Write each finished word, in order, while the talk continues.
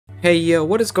Hey yo,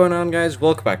 what is going on guys?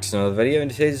 Welcome back to another video. In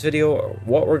today's video,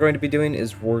 what we're going to be doing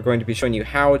is we're going to be showing you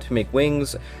how to make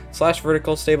wings /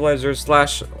 vertical stabilizers /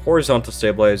 horizontal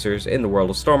stabilizers in the world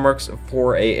of Stormworks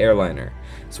for a airliner.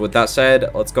 So with that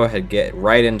said, let's go ahead and get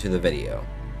right into the video.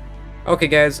 Okay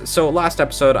guys, so last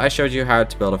episode I showed you how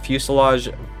to build a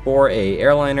fuselage for a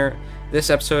airliner.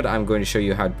 This episode I'm going to show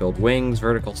you how to build wings,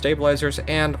 vertical stabilizers,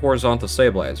 and horizontal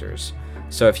stabilizers.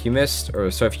 So if you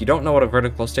if you don't know what a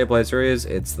vertical stabilizer is,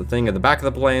 it's the thing at the back of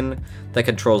the plane that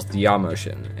controls the yaw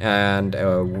motion. And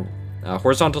a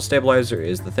horizontal stabilizer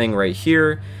is the thing right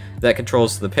here that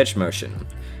controls the pitch motion.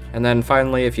 And then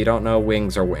finally, if you don't know,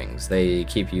 wings are wings. They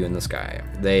keep you in the sky.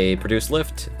 They produce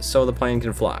lift so the plane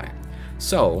can fly.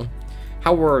 So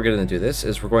how we're going to do this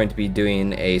is we're going to be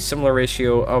doing a similar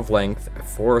ratio of length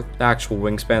for the actual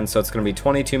wingspan. So it's going to be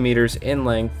 22 meters in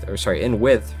length, or sorry, in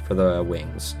width for the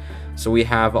wings. So we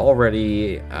have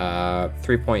already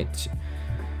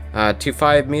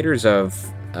 3.25 meters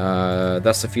of,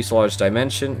 that's the fuselage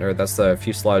dimension, or that's the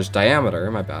fuselage diameter,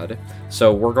 my bad.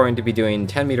 So we're going to be doing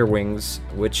 10-meter wings,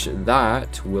 which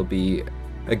that will be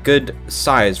a good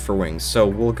size for wings. So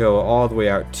we'll go all the way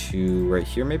out to right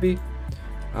here, maybe?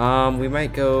 We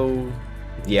might go,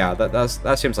 yeah,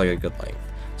 that seems like a good length.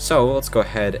 So let's go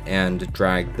ahead and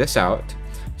drag this out.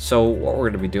 So what we're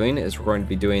going to be doing is we're going to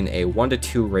be doing a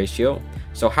 1:2 ratio.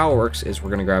 So how it works is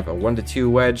we're going to grab a 1:2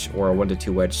 wedge or a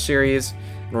 1:2 wedge series,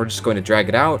 and we're just going to drag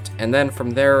it out. And then from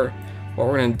there, what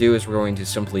we're going to do is we're going to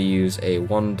simply use a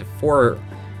 1:4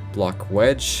 block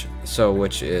wedge, so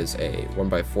which is a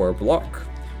 1x4 block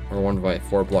or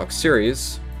 1x4 block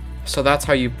series. So that's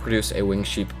how you produce a wing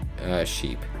shape.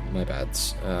 Shape I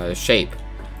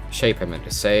meant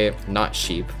to say, not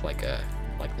sheep, like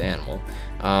the animal.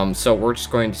 So we're just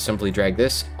going to simply drag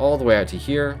this all the way out to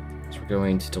here. So we're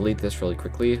going to delete this really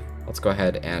quickly. Let's go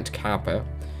ahead and cap it,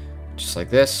 just like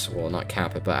this. Well, not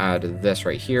cap it, but add this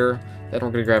right here. Then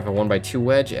we're going to grab a 1x2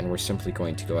 wedge, and we're simply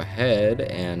going to go ahead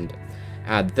and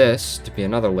add this to be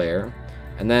another layer.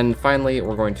 And then finally,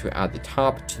 we're going to add the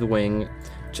top to the wing,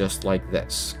 just like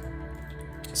this.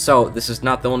 So this is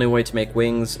not the only way to make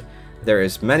wings. There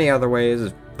is many other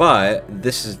ways, but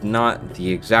this is not the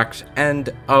exact end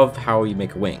of how you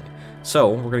make a wing. So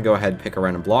we're going to go ahead and pick a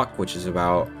random block, which is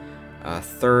about a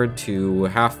third to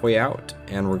halfway out,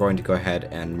 and we're going to go ahead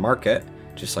and mark it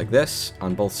just like this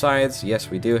on both sides. Yes,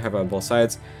 we do have it on both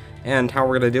sides. And how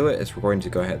we're going to do it is we're going to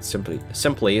go ahead simply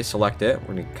select it.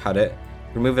 We're going to cut it,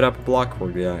 remove it up a block.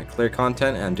 We're going to clear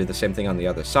content and do the same thing on the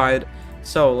other side.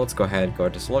 So let's go ahead, go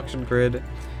to selection grid,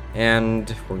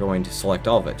 and we're going to select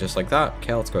all of it just like that.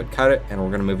 Okay, let's go ahead and cut it, and we're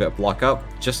going to move it a block up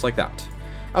just like that.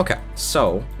 Okay,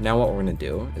 so now what we're going to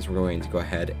do is we're going to go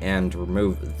ahead and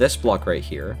remove this block right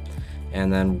here,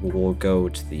 and then we'll go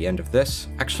to the end of this.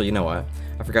 Actually, you know what?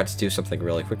 I forgot to do something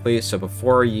really quickly. So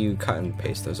before you cut and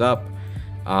paste those up,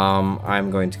 I'm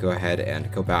going to go ahead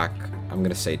and go back. I'm going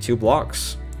to say two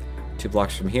blocks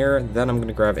from here. Then I'm going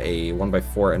to grab a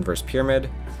 1x4 inverse pyramid,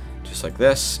 just like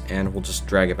this, and we'll just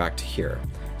drag it back to here.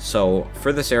 So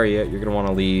for this area, you're going to want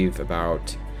to leave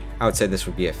about, I would say this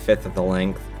would be a fifth of the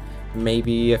length,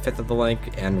 maybe a fifth of the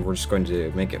length, and we're just going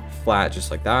to make it flat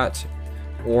just like that,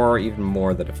 or even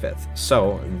more than a fifth.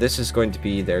 So this is going to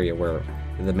be the area where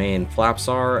the main flaps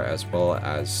are, as well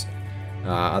as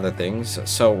other things.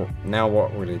 So now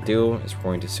what we're going to do is we're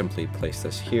going to simply place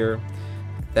this here.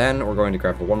 Then we're going to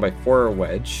grab a 1x4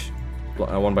 wedge, a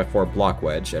 1x4 block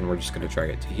wedge, and we're just going to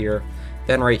drag it to here.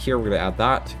 Then right here we're going to add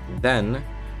that. Then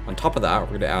on top of that we're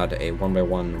going to add a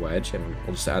 1x1 wedge, and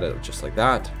we'll just add it just like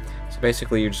that. So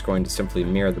basically you're just going to simply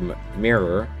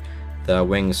mirror the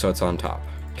wings so it's on top.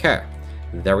 Okay,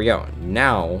 there we go.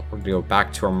 Now we're going to go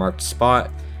back to our marked spot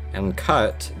and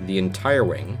cut the entire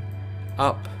wing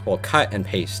up. Well, cut and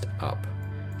paste up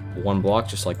one block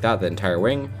just like that, the entire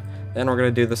wing. Then we're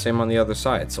going to do the same on the other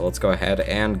side. So let's go ahead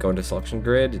and go into selection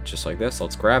grid just like this.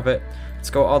 Let's grab it. Let's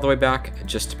go all the way back,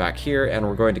 just back here, and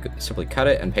we're going to simply cut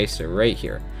it and paste it right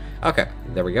here. Okay,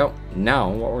 there we go. Now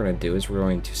what we're going to do is we're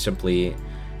going to simply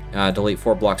delete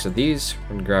 4 blocks of these. We're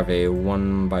going to grab a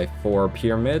 1x4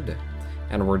 pyramid,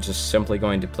 and we're just simply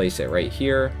going to place it right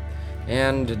here.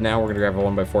 And now we're going to grab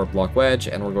a 1x4 block wedge,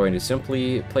 and we're going to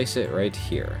simply place it right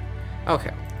here.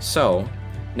 Okay, so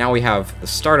now we have the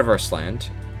start of our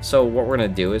slant. So what we're going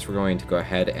to do is we're going to go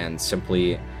ahead and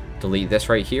simply delete this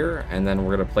right here, and then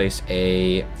we're going to place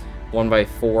a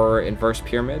 1x4 inverse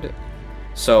pyramid.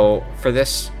 So for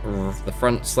this, the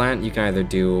front slant, you can either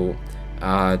do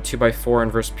 2x4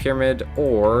 inverse pyramid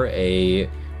or a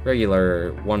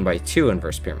regular 1x2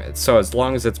 inverse pyramid. So as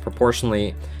long as it's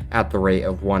proportionally at the rate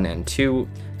of 1 and 2.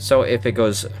 So if it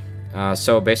goes,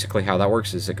 so basically how that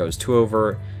works is it goes 2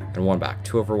 over and 1 back,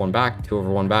 2 over 1 back, 2 over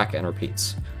 1 back, and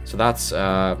repeats. So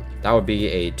that would be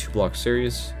a 2-block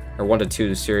series, or 1 to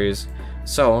 2 series.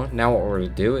 So now what we're going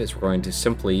to do is we're going to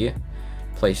simply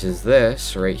places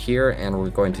this right here, and we're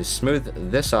going to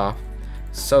smooth this off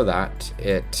so that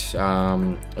it's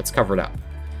covered up.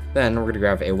 Then we're going to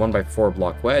grab a 1x4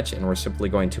 block wedge, and we're simply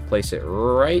going to place it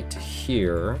right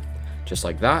here, just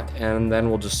like that, and then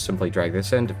we'll just simply drag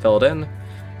this in to fill it in.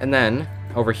 And then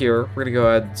over here, we're going to go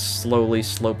ahead and slowly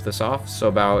slope this off, so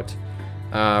about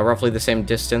roughly the same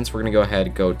distance. We're going to go ahead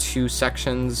and go 2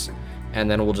 sections, and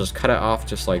then we'll just cut it off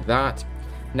just like that.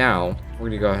 Now, we're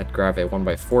going to go ahead and grab a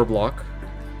 1x4 block,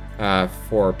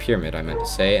 for pyramid, I meant to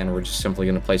say, and we're just simply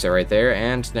going to place it right there.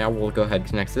 And now we'll go ahead and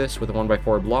connect this with a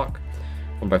 1x4 block,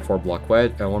 1x4 block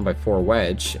wedge, 1x4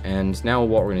 wedge. And now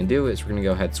what we're going to do is we're going to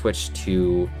go ahead and switch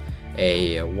to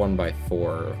a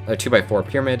 2x4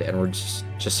 pyramid, and we're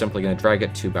just simply going to drag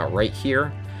it to about right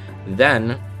here.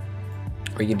 Then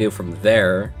what you can do from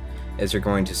there is you're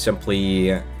going to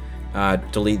simply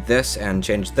delete this and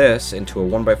change this into a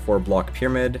 1x4 block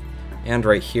pyramid. And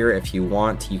right here, if you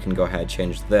want, you can go ahead and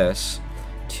change this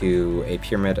to a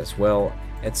pyramid as well.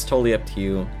 It's totally up to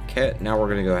you. Okay, now we're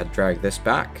going to go ahead and drag this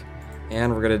back,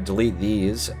 and we're going to delete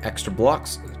these extra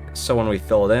blocks, so when we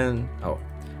fill it in, oh,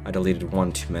 I deleted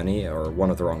one too many, or one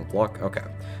of the wrong block. Okay,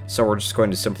 so we're just going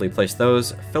to simply place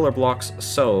those filler blocks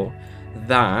so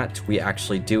that we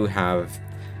actually do have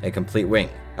a complete wing.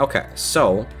 Okay,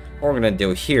 so what we're going to do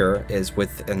here is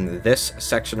within this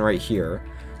section right here,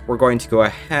 we're going to go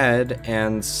ahead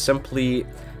and simply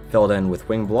fill it in with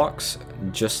wing blocks,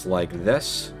 just like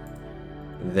this.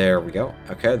 There we go.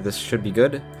 Okay, this should be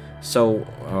good. So,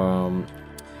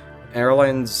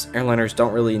 airliners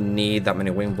don't really need that many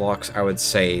wing blocks. I would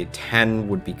say 10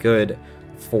 would be good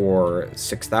for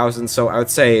 6,000. So I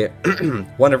would say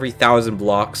 1 every 1,000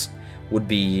 blocks would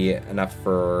be enough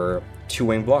for 2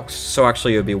 wing blocks. So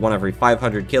actually it would be 1 every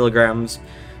 500 kilograms,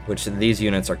 which these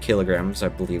units are kilograms, I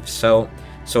believe. So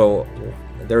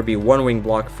there would be 1 wing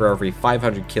block for every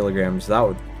 500 kilograms. That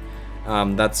would,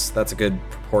 that's a good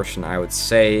proportion, I would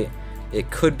say.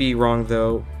 It could be wrong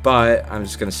though, but I'm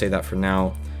just gonna say that for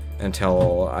now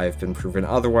until I've been proven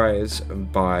otherwise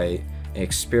by an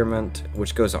experiment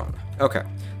which goes on. Okay,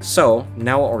 so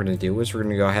now what we're gonna do is we're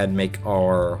gonna go ahead and make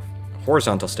our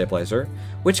horizontal stabilizer,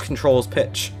 which controls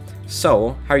pitch.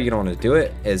 So how you're gonna want to do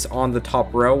it is on the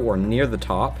top row or near the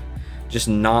top, just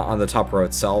not on the top row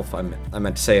itself. I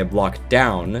meant to say a block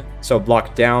down. So a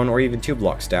block down, or even 2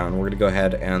 blocks down, we're gonna go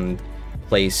ahead and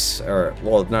place, or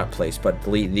well, not place, but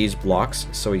delete these blocks,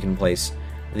 so we can place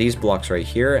these blocks right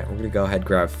here. And we're gonna go ahead and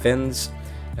grab fins,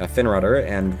 fin rudder,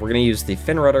 and we're gonna use the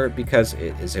fin rudder because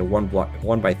it is a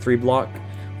 1x3 block,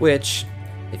 which,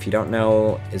 if you don't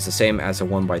know, is the same as a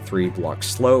 1x3 block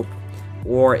slope,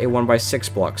 or a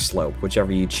 1x6 block slope,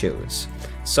 whichever you choose.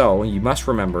 So you must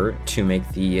remember to make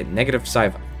the negative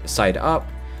side up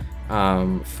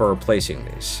for placing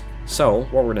these. So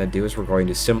what we're going to do is we're going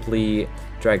to simply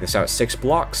drag this out 6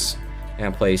 blocks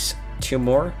and place 2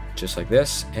 more, just like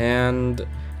this, and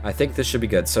I think this should be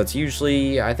good. So it's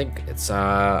usually, I think it's,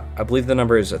 I believe the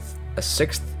number is a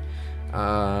sixth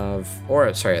of,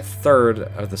 or sorry, a third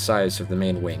of the size of the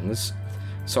main wings.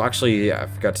 So actually, I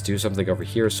forgot to do something over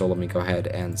here, so let me go ahead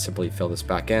and simply fill this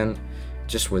back in,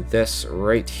 just with this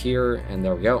right here, and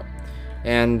there we go.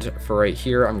 And for right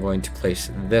here, I'm going to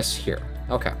place this here.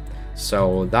 Okay,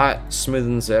 so that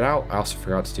smoothens it out. I also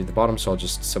forgot to do the bottom, so I'll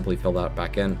just simply fill that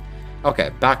back in. Okay,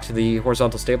 back to the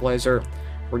horizontal stabilizer.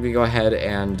 We're going to go ahead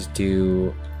and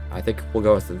do, I think we'll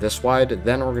go with this wide.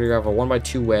 Then we're going to have a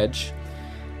 1x2 wedge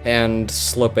and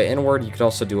slope it inward. You could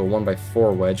also do a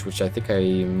 1x4 wedge, which I think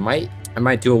I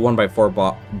might do a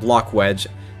 1x4 block wedge,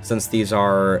 since these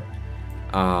are,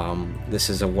 this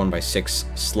is a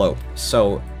 1x6 slope.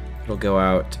 So it'll go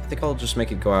out, I think I'll just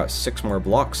make it go out 6 more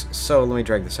blocks. So let me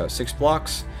drag this out 6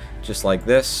 blocks, just like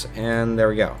this, and there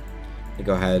we go. You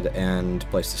go ahead and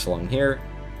place this along here.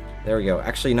 There we go.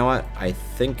 Actually, you know what? I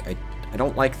think I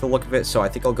don't like the look of it, so I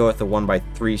think I'll go with the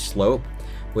 1x3 slope,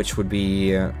 which would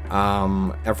be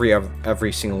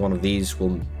every single one of these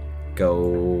will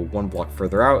go 1 block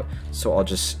further out. So I'll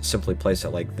just simply place it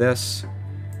like this,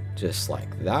 just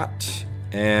like that,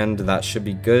 and that should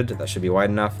be good. That should be wide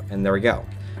enough, and there we go.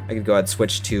 I could go ahead and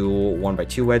switch to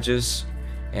 1x2 wedges,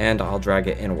 and I'll drag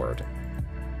it inward,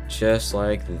 just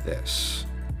like this.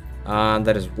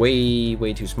 That is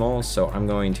way too small, so I'm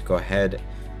going to go ahead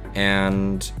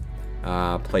and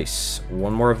place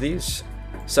 1 more of these.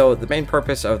 So the main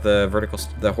purpose of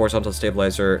the horizontal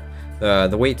stabilizer,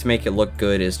 the way to make it look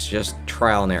good is just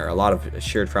trial and error, a lot of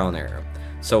sheer trial and error.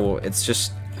 So it's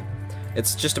just,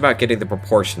 It's just about getting the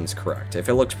proportions correct. If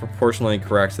it looks proportionally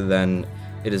correct, then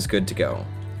it is good to go.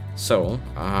 So,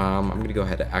 I'm going to go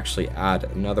ahead and actually add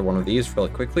another one of these really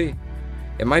quickly.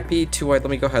 It might be too wide.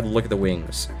 Let me go ahead and look at the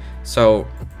wings. So,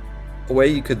 a way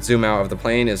you could zoom out of the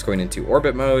plane is going into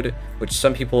orbit mode, which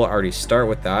some people already start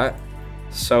with that.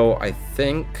 So, I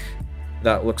think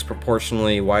that looks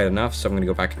proportionally wide enough, so I'm going to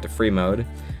go back into free mode,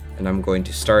 and I'm going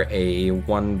to start a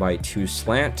 1x2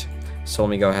 slant. So let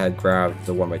me go ahead and grab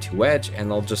the 1x2 wedge,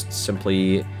 and I'll just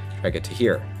simply drag it to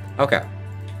here. Okay.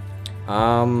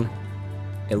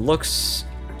 It looks,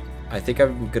 I think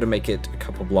I'm gonna make it a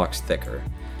couple blocks thicker,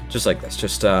 just like this,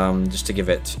 just to give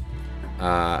it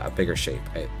a bigger shape,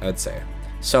 I'd say.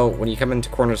 So when you come into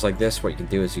corners like this, what you can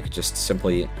do is you could just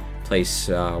simply place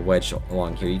wedge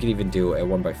along here. You can even do a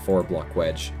 1x4 block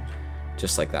wedge,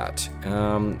 just like that.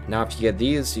 Now if you get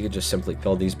these, you can just simply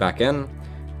fill these back in.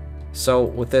 So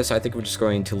with this, I think we're just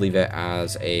going to leave it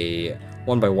as a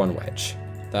 1x1 wedge.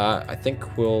 That I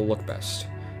think will look best.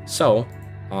 So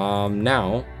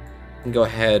now we can go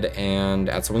ahead and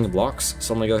add some wing blocks.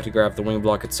 So let me go ahead and grab the wing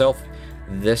block itself,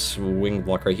 this wing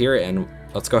block right here, and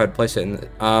let's go ahead and place it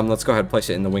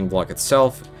in the wing block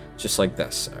itself, just like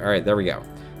this. All right, there we go.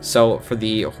 So for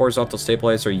the horizontal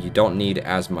stabilizer, you don't need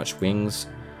as much wings.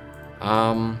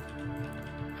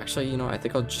 Actually, you know, I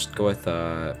think I'll just go with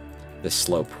this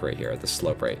slope right here, this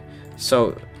slope right.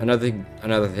 So another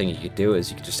thing you could do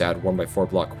is you could just add 1x4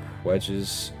 block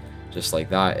wedges, just like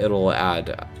that. It'll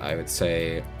add, I would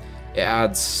say, it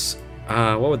adds,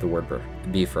 what would the word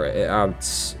be for it? It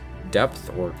adds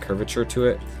depth or curvature to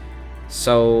it.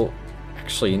 So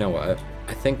actually, you know what?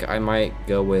 I think I might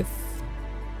go with,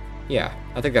 yeah,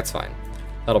 I think that's fine.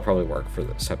 That'll probably work for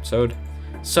this episode.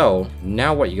 So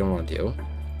now what you're going to want to do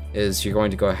is you're going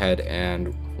to go ahead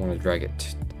and want to drag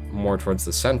it more towards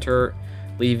the center,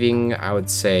 leaving, I would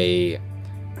say,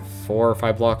 4 or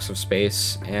 5 blocks of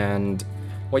space. And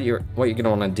what you're gonna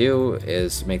want to do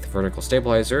is make the vertical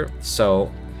stabilizer. So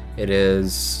it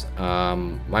is,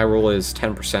 my rule is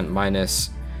 10%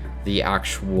 minus the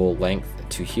actual length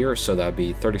to here, so that'd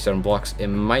be 37 blocks. It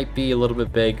might be a little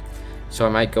bit big, so I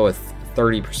might go with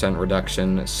 30%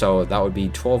 reduction. So that would be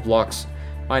 12 blocks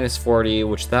minus 40,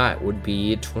 which that would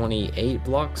be 28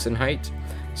 blocks in height.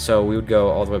 So we would go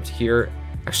all the way up to here.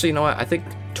 Actually, you know what? I think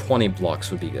 20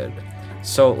 blocks would be good.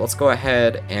 So let's go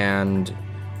ahead and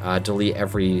delete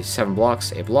every 7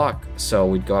 blocks a block. So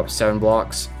we'd go up 7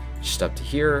 blocks, just up to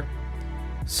here.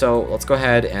 So let's go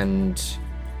ahead and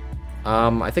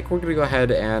I think we're gonna go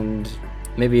ahead and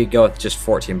maybe go with just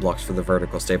 14 blocks for the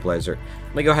vertical stabilizer.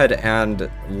 Let me go ahead and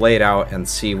lay it out and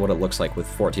see what it looks like with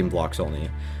 14 blocks only.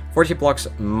 14 blocks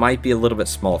might be a little bit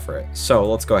small for it. So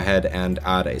let's go ahead and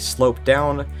add a slope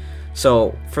down.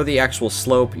 So for the actual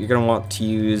slope, you're going to want to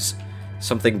use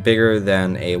something bigger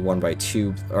than a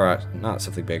 1x2, or not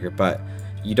something bigger, but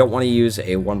you don't want to use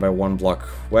a 1x1 block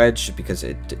wedge because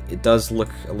it does look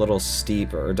a little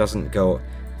steep, or it doesn't go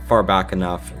far back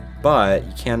enough, but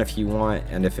you can if you want,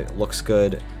 and if it looks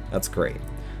good, that's great.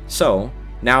 So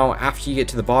now after you get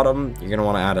to the bottom, you're going to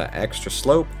want to add an extra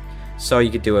slope. So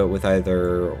you could do it with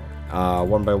either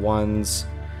 1x1s,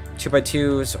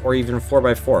 2x2s, or even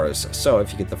 4x4s. So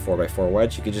if you get the 4x4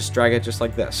 wedge, you could just drag it just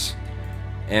like this.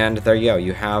 And there you go,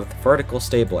 you have the vertical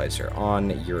stabilizer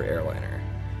on your airliner.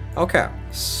 Okay,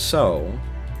 so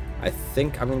I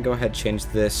think I'm going to go ahead and change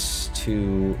this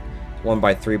to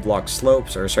 1x3 block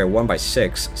slopes, or sorry,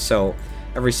 1x6. So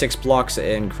every 6 blocks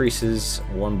it increases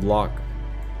 1 block.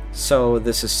 So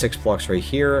this is 6 blocks right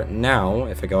here. Now,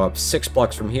 if I go up 6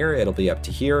 blocks from here, it'll be up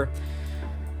to here.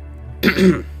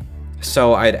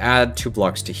 So I'd add 2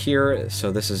 blocks to here.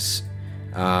 So this is,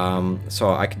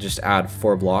 so I could just add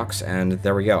 4 blocks, and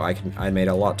there we go. I made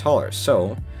it a lot taller.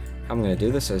 So how I'm going to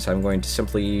do this is I'm going to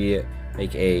simply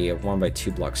make a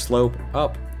 1x2 block slope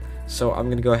up. So I'm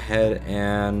going to go ahead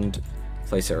and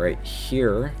place it right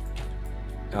here.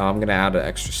 I'm going to add an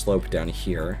extra slope down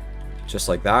here, just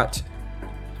like that.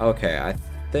 Okay, I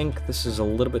think this is a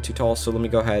little bit too tall, so let me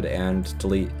go ahead and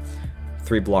delete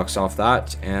 3 blocks off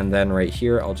that, and then right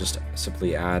here I'll just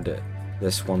simply add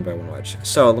this 1x1 wedge.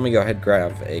 So let me go ahead and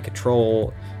grab a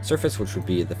control surface, which would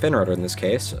be the fin rotor in this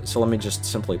case. So let me just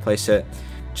simply place it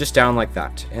just down like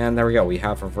that, and there we go, we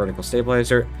have our vertical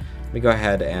stabilizer. Let me go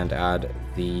ahead and add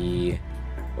the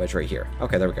wedge right here.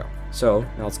 Okay, there we go. So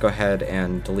now let's go ahead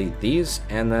and delete these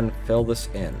and then fill this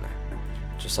in,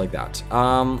 just like that.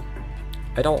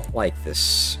 I don't like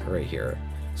this right here.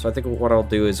 So I think what I'll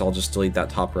do is I'll just delete that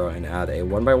top row and add a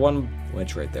 1x1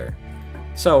 wedge right there.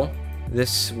 So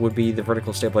this would be the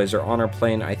vertical stabilizer on our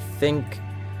plane. I think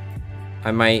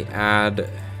I might add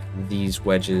these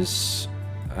wedges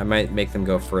I might make them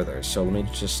go further. So let me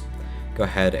just go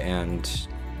ahead and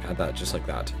add that just like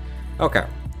that. Okay.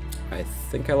 I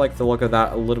think I like the look of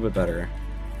that a little bit better.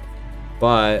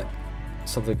 But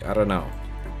something, I don't know.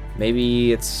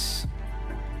 Maybe it's...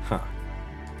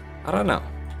 I don't know.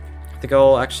 I think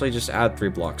I'll actually just add 3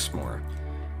 blocks more.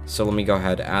 So let me go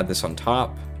ahead and add this on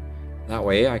top. That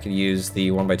way I could use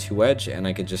the 1x2 wedge, and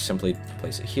I could just simply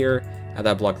place it here, add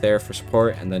that block there for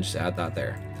support, and then just add that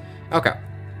there. Okay.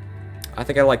 I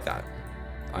think I like that.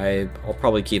 I'll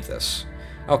probably keep this.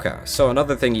 Okay, so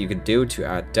another thing you could do to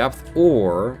add depth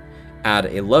or add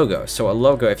a logo. So a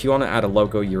logo, if you want to add a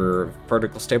logo, your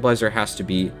vertical stabilizer has to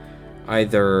be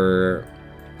either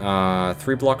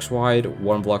 3 blocks wide,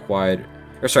 1 block wide,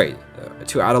 or sorry,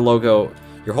 to add a logo,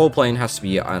 your whole plane has to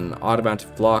be on odd amount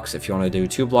of blocks. If you want to do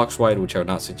 2 blocks wide, which I would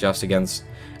not suggest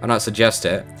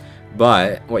it,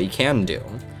 but what you can do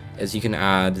is you can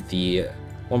add the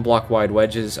 1 block wide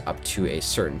wedges up to a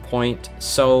certain point,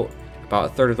 so about a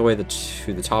third of the way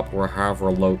to the top, or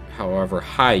however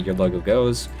high your logo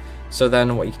goes. So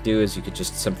then what you can do is you could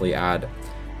just simply add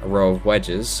a row of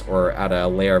wedges, or add a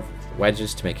layer of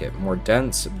wedges to make it more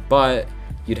dense, but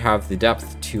you'd have the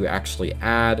depth to actually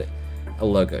add a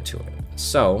logo to it.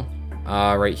 So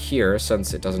right here,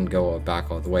 since it doesn't go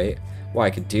back all the way, what I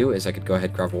could do is I could go ahead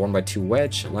and grab a 1x2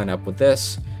 wedge, line up with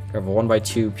this, grab a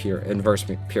 1x2 inverse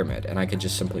pyramid, and I could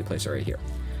just simply place it right here.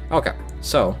 Okay,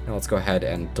 so now let's go ahead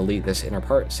and delete this inner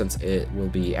part, since it will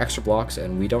be extra blocks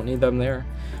and we don't need them there.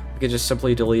 We could just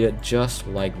simply delete it just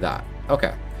like that.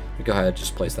 Okay, we go ahead and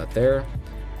just place that there.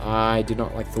 I do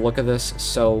not like the look of this,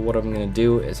 so what I'm going to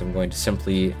do is I'm going to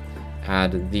simply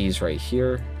add these right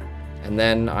here, and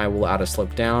then I will add a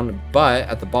slope down, but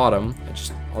at the bottom,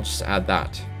 I'll just add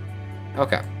that.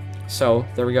 Okay, so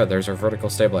there we go, there's our vertical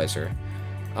stabilizer.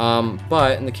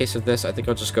 But in the case of this, I think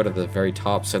I'll just go to the very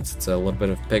top, since it's a little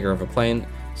bit bigger of a plane.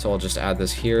 So I'll just add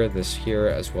this here,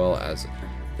 as well as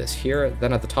this here.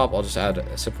 Then at the top, I'll just add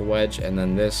a simple wedge, and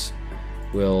then this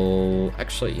will...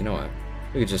 Actually, you know what?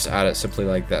 We could just add it simply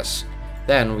like this.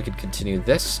 Then we could continue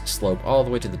this slope all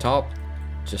the way to the top,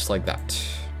 just like that.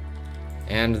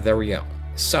 And there we go.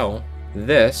 So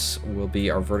this will be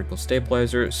our vertical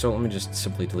stabilizer. So let me just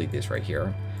simply delete these right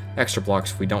here. Extra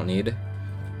blocks we don't need.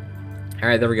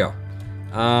 Alright, there we go.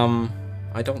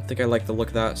 I don't think I like the look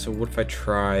of that, so what if I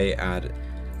try add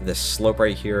this slope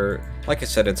right here? Like I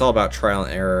said, it's all about trial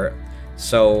and error,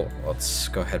 so let's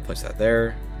go ahead and place that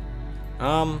there.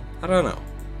 I don't know.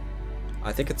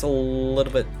 I think it's a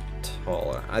little bit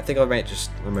taller. I think I might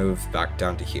just remove back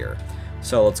down to here.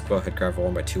 So let's go ahead and grab a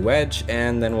 1x2 wedge,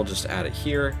 and then we'll just add it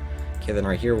here. Okay, then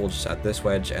right here we'll just add this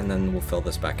wedge, and then we'll fill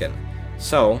this back in.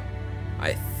 So,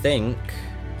 I think...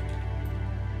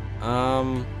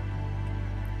 I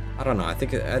don't know. I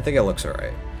think it looks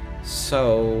alright.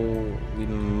 So we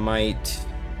might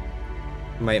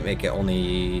make it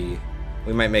only.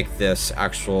 We might make this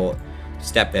actual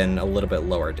step in a little bit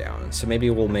lower down. So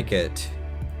maybe we'll make it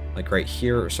like right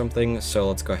here or something. So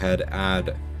let's go ahead and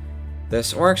add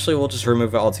this, or actually we'll just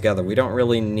remove it altogether. We don't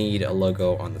really need a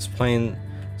logo on this plane,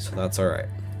 so that's alright.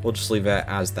 We'll just leave it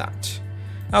as that.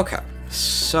 Okay,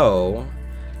 so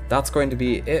that's going to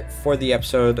be it for the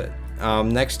episode.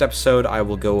 Next episode, I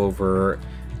will go over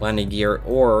landing gear,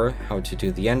 or how to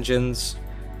do the engines,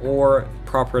 or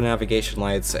proper navigation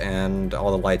lights, and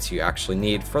all the lights you actually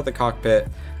need for the cockpit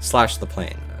 / the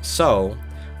plane. So,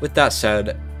 with that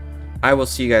said, I will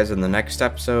see you guys in the next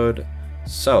episode.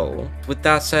 So, with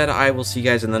that said, I will see you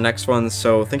guys in the next one.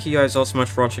 So, thank you guys all so much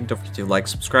for watching. Don't forget to like,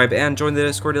 subscribe, and join the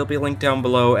Discord. It'll be linked down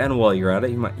below. And while you're at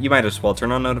it, you might as well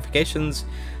turn on notifications,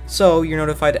 so you're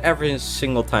notified every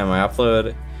single time I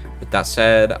upload. With that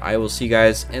said, I will see you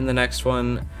guys in the next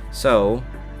one. So,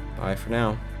 bye for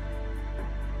now.